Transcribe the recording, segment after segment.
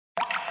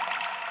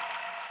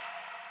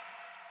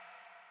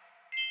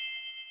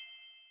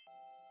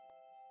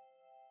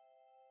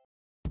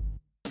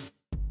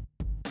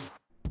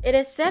It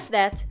is said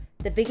that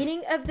the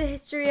beginning of the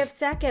history of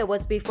sake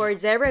was before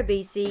 0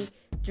 BC,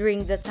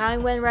 during the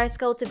time when rice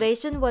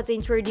cultivation was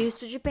introduced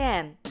to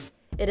Japan.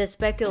 It is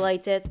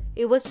speculated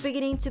it was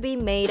beginning to be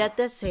made at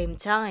the same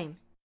time.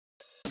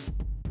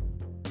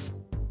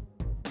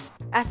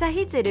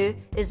 ASAHI-TSURU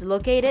is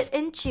located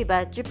in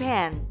Chiba,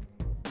 Japan.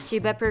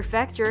 Chiba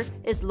Prefecture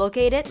is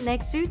located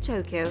next to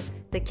Tokyo,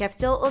 the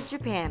capital of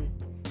Japan,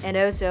 and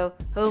also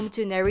home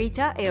to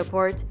Narita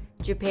Airport,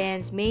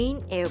 Japan's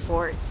main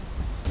airport.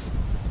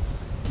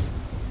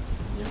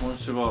 日本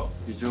酒は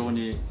非常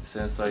に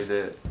繊細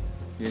で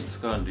品質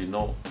管理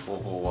の方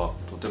法は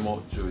とて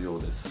も重要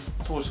です。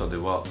当社で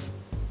は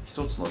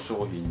一つの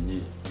商品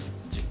に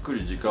じっく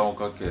り時間を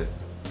かけ、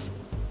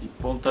一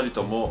本たり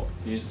とも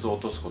品質を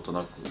落とすことな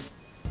く、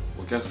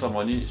お客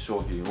様に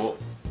商品を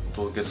お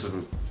届けす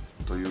る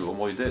という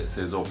思いで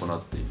製造を行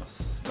っていま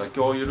す。妥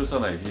協を許さ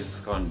ない品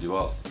質管理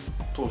は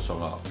当社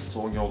が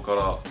創業か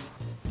ら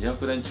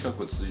200年近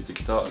く続いて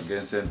きた源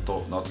泉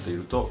となってい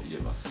ると言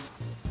えます。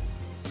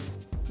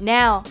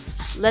Now,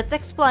 let's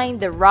explain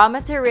the raw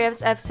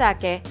materials of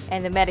sake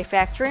and the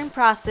manufacturing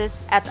process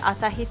at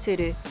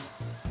ASAHI-TSURU.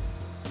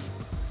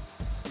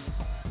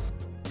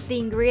 The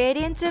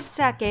ingredients of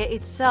sake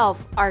itself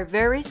are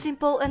very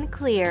simple and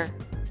clear.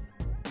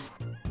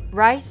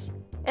 Rice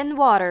and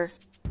water.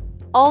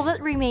 All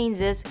that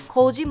remains is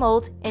koji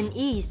malt and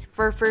yeast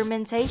for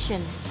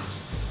fermentation.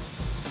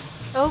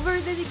 Over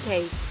the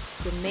decades,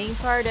 the main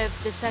part of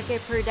the sake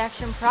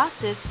production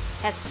process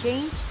has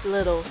changed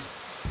little.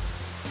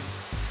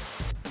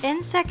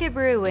 In sake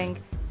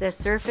brewing, the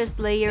surface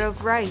layer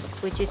of rice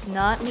which is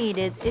not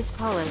needed is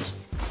polished.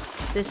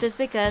 This is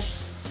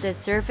because the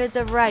surface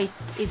of rice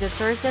is a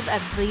source of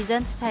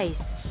unpleasant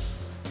taste.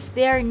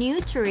 There are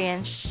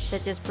nutrients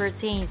such as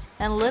proteins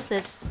and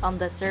lipids on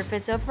the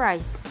surface of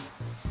rice.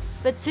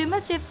 But too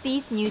much of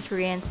these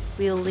nutrients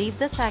will leave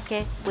the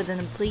sake with an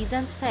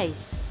unpleasant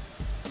taste.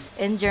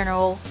 In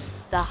general,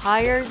 the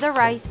higher the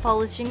rice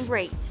polishing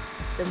rate,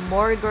 the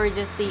more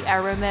gorgeous the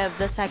aroma of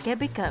the sake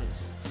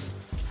becomes.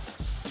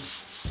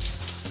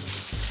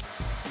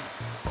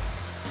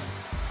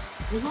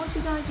 日本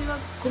酒の味は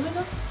米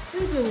の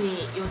水分に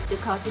よって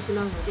変わってし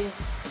まうので、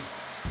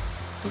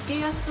時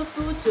計やストッ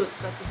プウォッチを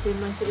使って精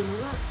米するの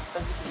が一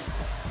般的です。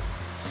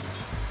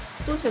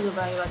当社の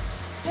場合は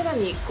さら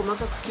に細か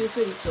く吸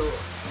水率を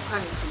管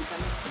理するた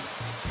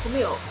め、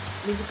米を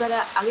水か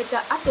ら揚げた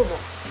後も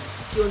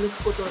気を抜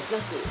くことなく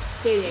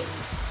丁寧に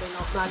そ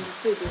の周りの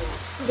水分を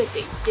すべ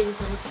て一定に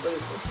保つ努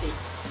力をしていま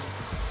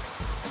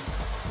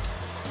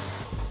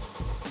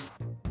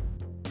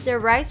す。 The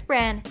rice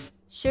bran,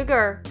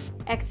 sugar,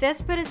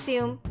 excess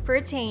potassium,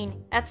 protein,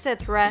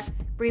 etc.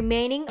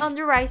 remaining on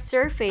the rice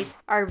surface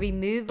are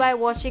removed by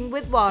washing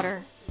with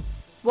water.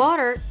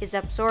 Water is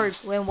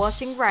absorbed when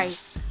washing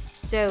rice,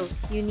 so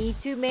you need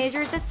to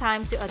measure the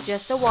time to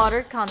adjust the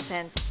water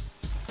content.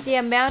 The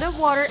amount of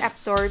water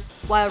absorbed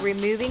while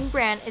removing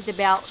bran is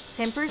about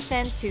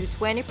 10% to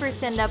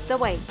 20% of the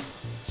weight,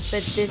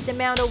 but this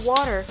amount of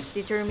water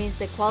determines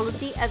the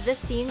quality of the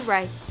steamed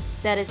rice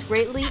that is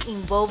greatly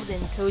involved in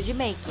koji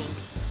making.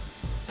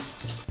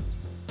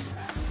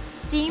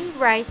 Steamed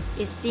rice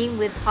is steamed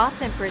with hot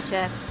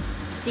temperature.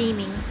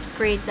 Steaming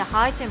creates a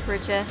high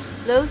temperature,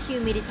 low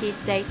humidity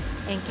state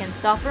and can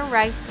soften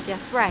rice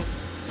just right.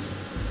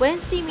 When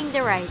steaming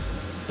the rice,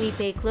 we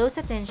pay close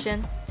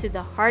attention to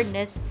the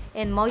hardness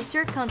and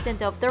moisture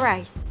content of the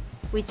rice,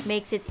 which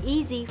makes it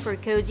easy for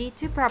koji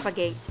to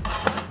propagate.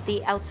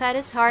 The outside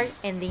is hard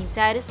and the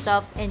inside is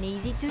soft and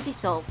easy to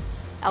dissolve.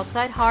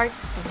 Outside hard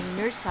and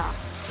inner soft.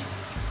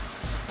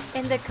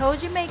 In the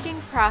koji making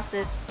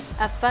process,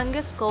 a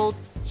fungus called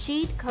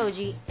sheet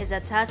koji is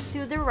attached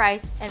to the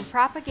rice and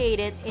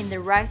propagated in the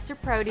rice to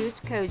produce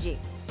koji.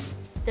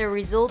 The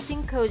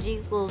resulting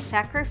koji will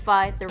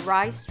sacrifice the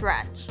rice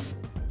starch.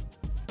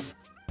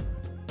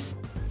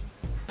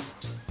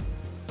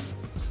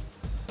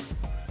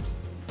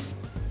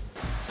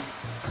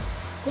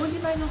 麹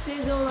米の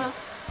製造は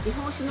日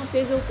本酒の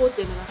製造工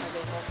程の中で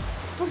も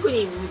特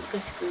に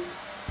難しく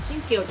神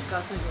経を使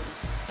う作業で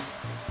す。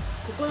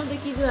ここの出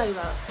来具合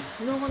は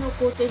その後の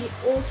工程に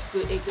大き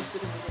く影響す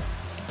るの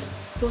で、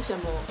当社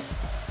も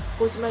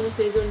麹米の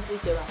製造につい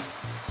ては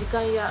時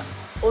間や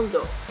温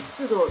度、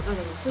湿度などの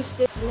数値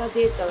的な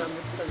データはもち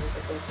ろんのこ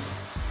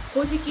と、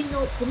麹菌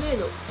の米へ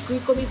の食い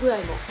込み具合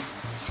も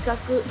視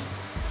覚、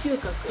嗅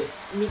覚、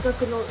味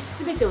覚の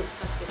全てを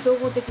使って総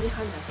合的に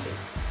判断してい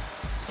ます。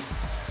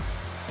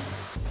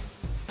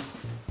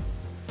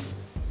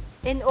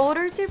In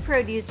order to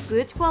produce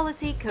good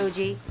quality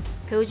koji,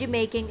 koji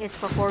making is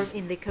performed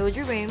in the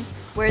koji room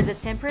where the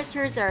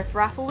temperatures are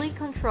thoroughly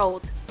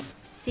controlled.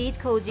 Seed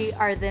koji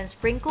are then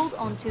sprinkled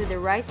onto the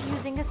rice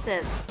using a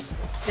sieve.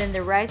 Then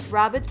the rice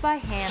rubbed by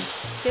hand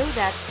so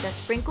that the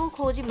sprinkled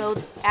koji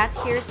mold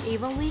adheres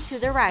evenly to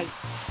the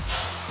rice.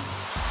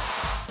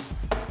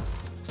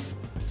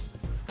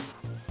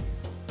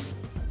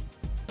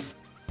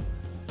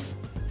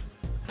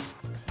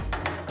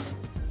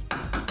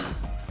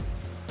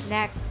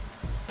 Next,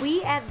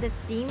 we add the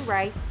steamed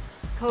rice,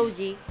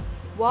 koji,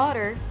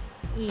 water,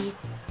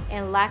 yeast,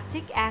 and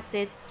lactic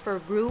acid for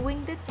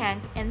brewing the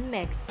tank and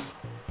mix.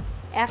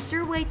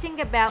 After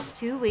waiting about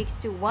 2 weeks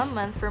to 1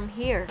 month from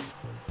here,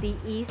 the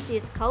yeast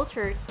is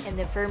cultured and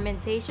the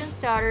fermentation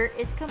starter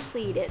is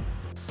completed.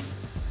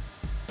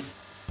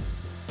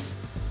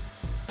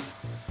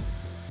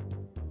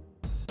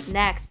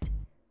 Next,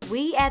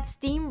 we add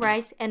steamed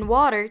rice and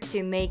water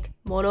to make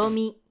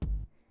moromi.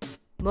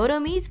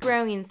 Moromi is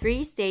grown in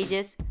 3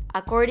 stages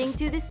according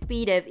to the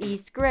speed of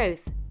yeast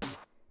growth.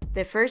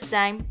 The first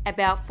time,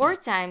 about 4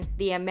 times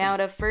the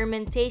amount of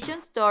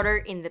fermentation starter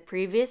in the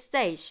previous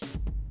stage.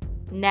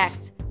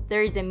 Next,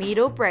 there is a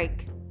middle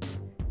break.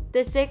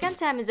 The second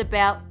time is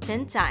about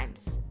 10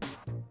 times.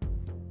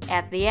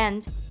 At the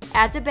end,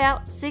 add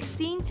about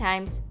 16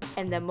 times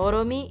and the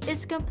moromi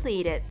is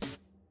completed.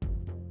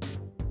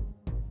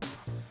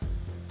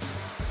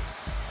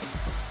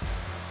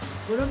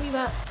 Moromi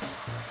は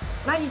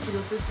毎日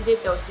の数値デー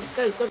タをしっ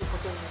かり取るこ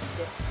とによっ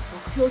て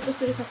目標と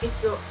する酒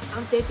質を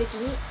安定的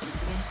に実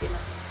現していま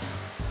す。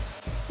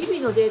日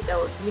々のデータ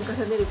を積み重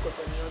ねるこ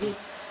とにより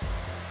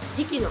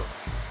次期の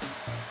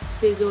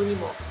製造に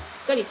もし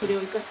っかりそれ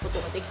を生かすこと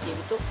ができてい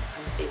ると感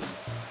じていま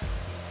す。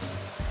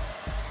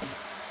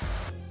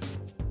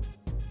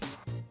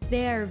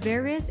There are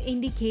various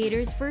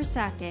indicators for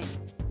sake.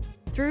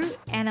 Through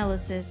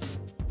analysis,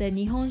 the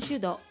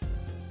Nihonshudo.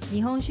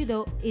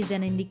 Nihonshudo is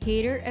an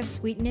indicator of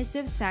sweetness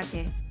of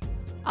sake,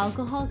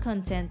 alcohol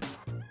content,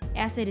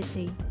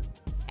 acidity,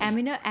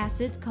 amino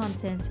acid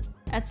content,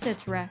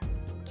 etc.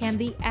 can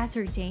be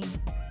ascertained.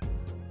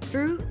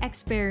 Through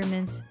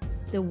experiments,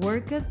 the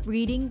work of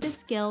reading the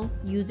scale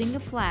using a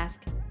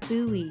flask,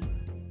 buoy,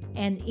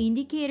 an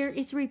indicator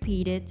is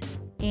repeated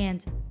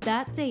and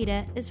that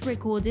data is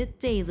recorded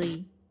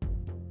daily.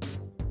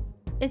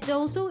 It's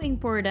also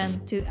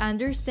important to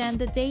understand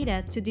the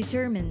data to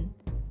determine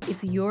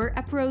if you're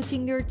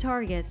approaching your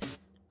target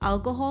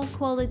alcohol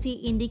quality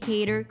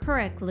indicator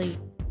correctly.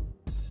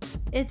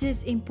 It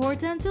is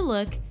important to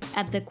look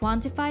at the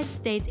quantified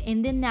state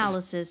in the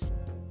analysis,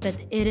 but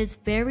it is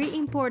very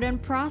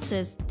important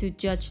process to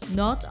judge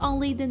not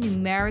only the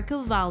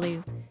numerical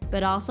value,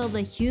 but also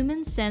the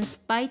human sense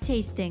by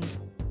tasting.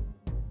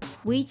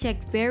 We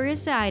check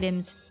various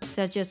items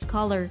such as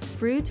color,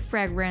 fruit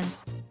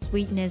fragrance,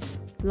 sweetness,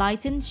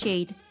 light and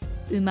shade,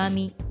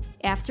 umami,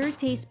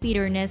 aftertaste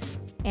bitterness,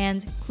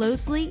 and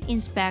closely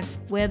inspect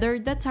whether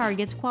the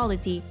target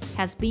quality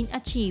has been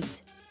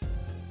achieved.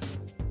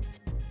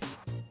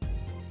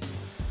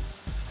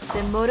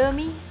 The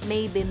moromi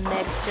may be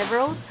mixed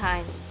several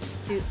times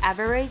to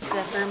average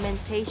the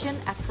fermentation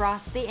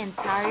across the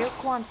entire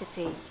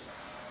quantity.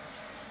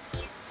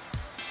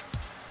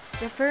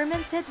 The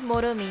fermented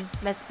moromi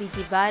must be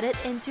divided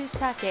into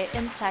sake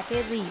and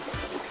sake lees.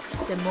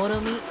 The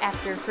moromi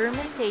after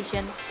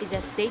fermentation is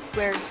a state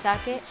where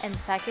sake and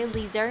sake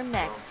lees are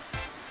mixed.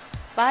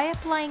 By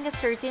applying a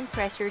certain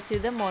pressure to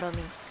the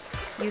moromi,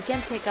 you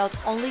can take out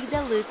only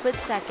the liquid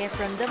sake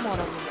from the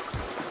moromi.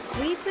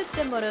 We put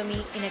the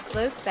moromi in a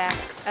cloth bag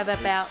of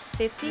about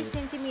 50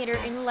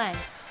 cm in length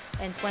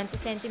and 20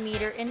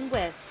 cm in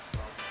width,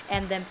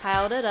 and then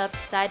piled it up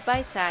side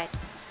by side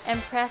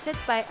and press it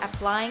by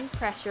applying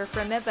pressure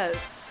from above.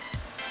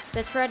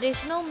 The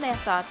traditional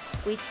method,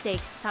 which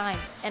takes time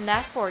and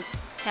effort,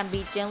 can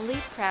be gently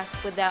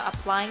pressed without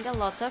applying a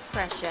lot of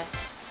pressure,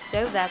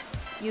 so that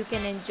you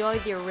can enjoy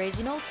the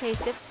original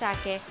taste of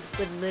sake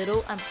with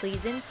little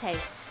unpleasant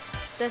taste.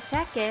 The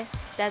sake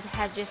that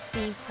has just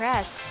been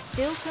pressed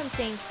still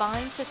contains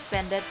fine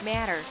suspended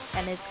matter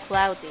and is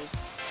cloudy.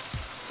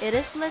 It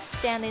is let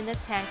stand in the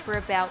tank for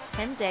about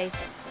 10 days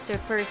to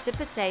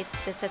precipitate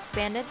the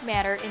suspended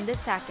matter in the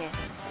sake.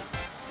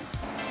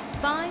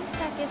 Fine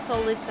sake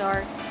solids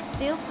are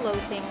still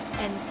floating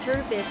and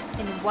turbid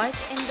and white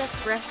in the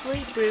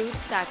freshly brewed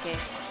sake.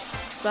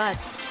 But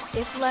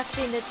if left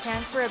in the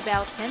tank for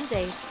about 10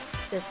 days,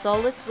 the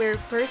solids will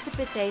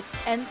precipitate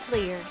and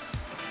clear.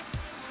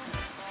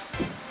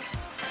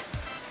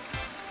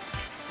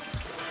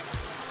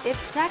 If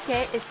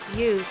sake is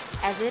used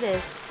as it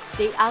is,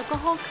 the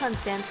alcohol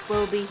content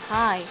will be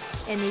high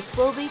and it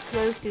will be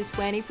close to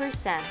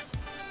 20%.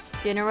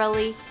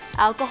 Generally,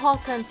 alcohol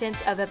content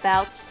of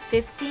about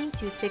 15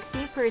 to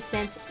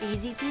 16%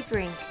 easy to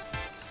drink.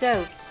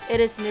 So, it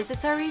is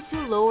necessary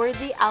to lower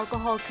the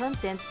alcohol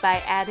content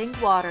by adding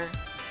water.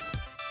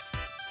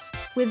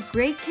 With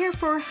great care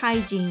for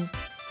hygiene,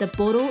 the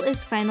bottle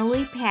is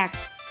finally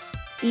packed.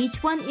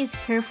 Each one is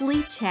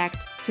carefully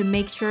checked to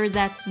make sure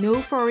that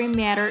no foreign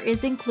matter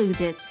is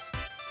included.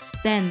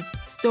 Then,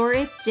 store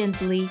it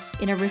gently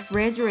in a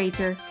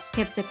refrigerator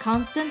kept at a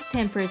constant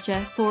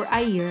temperature for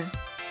a year.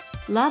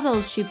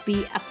 Labels should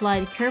be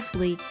applied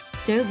carefully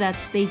so that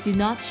they do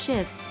not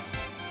shift.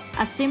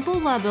 A simple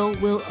label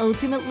will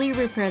ultimately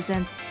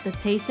represent the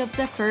taste of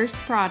the first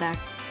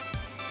product.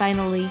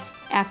 Finally,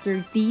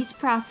 after these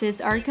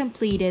processes are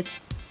completed,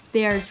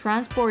 they are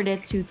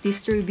transported to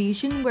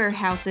distribution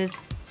warehouses,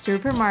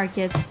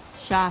 supermarkets,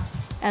 shops,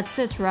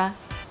 etc.,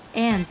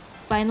 and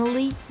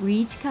finally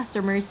reach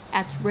customers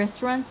at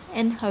restaurants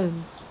and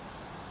homes.